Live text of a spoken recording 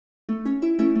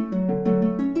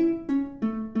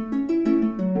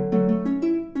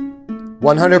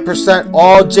100%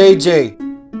 all JJ.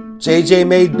 JJ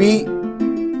made beat,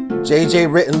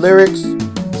 JJ written lyrics,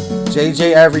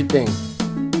 JJ everything.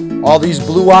 All these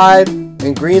blue-eyed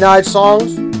and green-eyed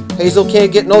songs, Hazel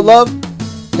can't get no love.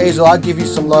 Hazel, I'll give you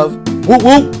some love. Whoop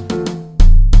whoop.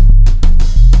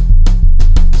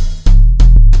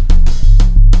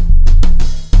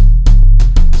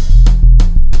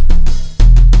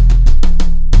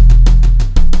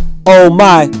 Oh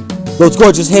my, those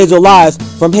gorgeous Hazel eyes,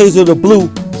 from hazel to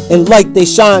blue, and light they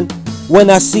shine. When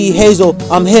I see Hazel,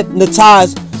 I'm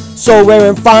hypnotized. So rare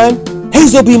and fine,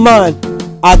 Hazel be mine.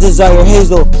 I desire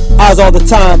Hazel eyes all the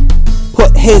time.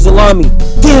 Put Hazel on me,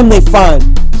 damn they fine.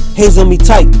 Hazel me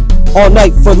tight, all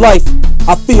night for life.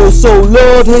 I feel so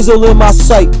loved, Hazel in my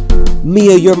sight.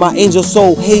 Mia, you're my angel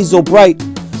soul, Hazel bright.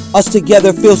 Us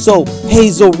together feel so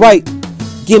Hazel right.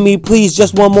 Give me please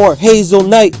just one more Hazel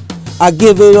night. I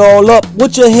give it all up,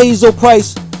 what's your Hazel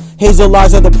price? Hazel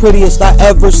eyes are the prettiest I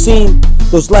ever seen.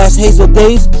 Those last Hazel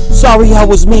days, sorry I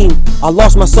was mean. I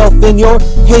lost myself in your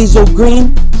Hazel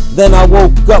green. Then I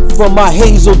woke up from my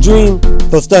Hazel dream.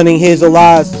 Those stunning Hazel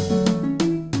eyes,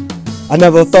 I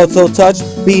never felt so touched,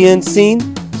 being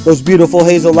seen. Those beautiful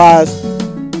Hazel eyes,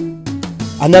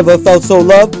 I never felt so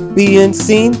loved, being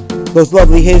seen. Those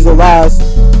lovely Hazel eyes,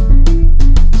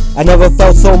 I never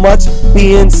felt so much,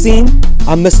 being seen.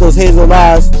 I miss those Hazel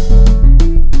eyes.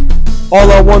 All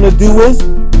I wanna do is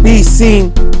be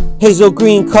seen. Hazel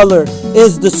green color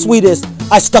is the sweetest.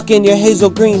 I stuck in your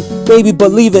Hazel green, baby,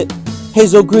 believe it.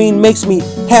 Hazel green makes me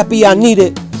happy, I need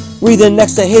it. Breathing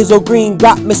next to Hazel green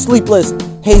got me sleepless.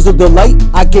 Hazel delight,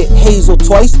 I get Hazel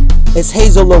twice. It's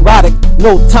Hazel erotic,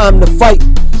 no time to fight.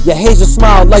 Your Hazel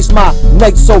smile lights my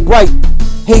night so bright.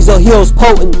 Hazel heals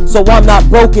potent, so I'm not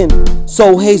broken.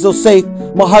 So Hazel safe,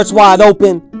 my heart's wide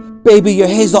open. Baby, your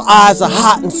Hazel eyes are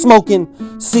hot and smoking.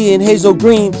 Seeing Hazel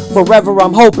green, forever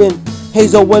I'm hoping.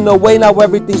 Hazel went away, now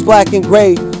everything's black and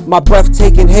gray. My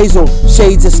breathtaking Hazel,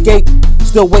 shades escape.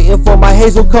 Still waiting for my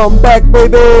Hazel come back,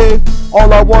 baby.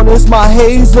 All I want is my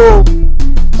Hazel,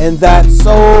 and that's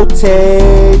so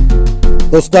take.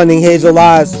 Those stunning Hazel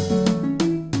eyes,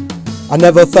 I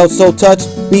never felt so touched,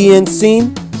 being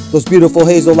seen. Those beautiful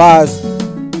Hazel eyes,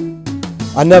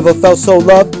 I never felt so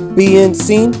loved, being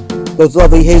seen. Those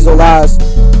lovely Hazel eyes,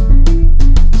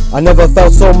 I never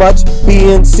felt so much,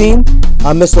 being seen.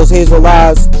 I miss those Hazel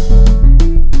eyes.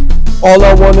 All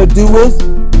I wanna do is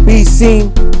be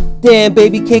seen. Damn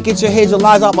baby, can't get your Hazel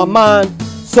eyes out my mind.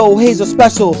 So Hazel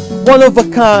special, one of a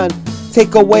kind.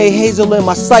 Take away Hazel in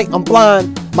my sight, I'm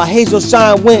blind. My Hazel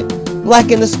shine went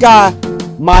black in the sky.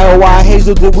 My oh why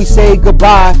Hazel did we say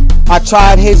goodbye? I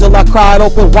tried Hazel, I cried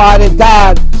open wide and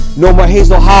died. No more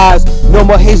Hazel highs, no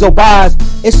more Hazel buys.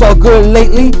 It's all good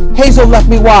lately, Hazel left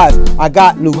me wise. I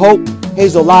got new hope,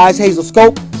 Hazel eyes, Hazel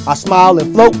scope. I smile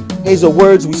and float, Hazel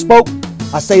words we spoke.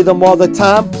 I say them all the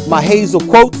time, my Hazel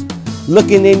quotes.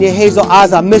 Looking in your Hazel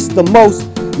eyes, I miss the most.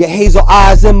 Your Hazel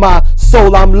eyes in my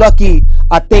soul, I'm lucky.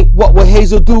 I think, what will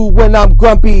Hazel do when I'm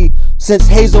grumpy? Since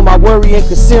Hazel, my worry and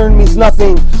concern means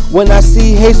nothing. When I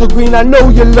see Hazel green, I know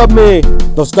you love me.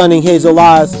 Those stunning Hazel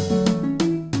eyes,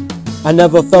 I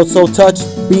never felt so touched,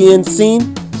 being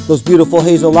seen. Those beautiful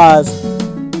Hazel eyes,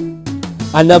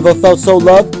 I never felt so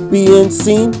loved, being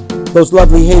seen. Those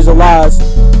lovely Hazel eyes,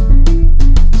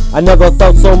 I never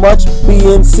felt so much,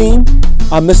 being seen.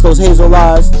 I miss those Hazel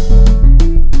eyes.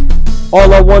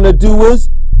 All I wanna do is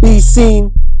be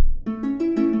seen.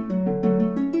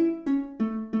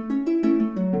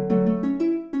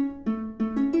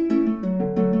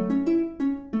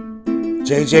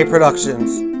 JJ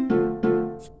Productions.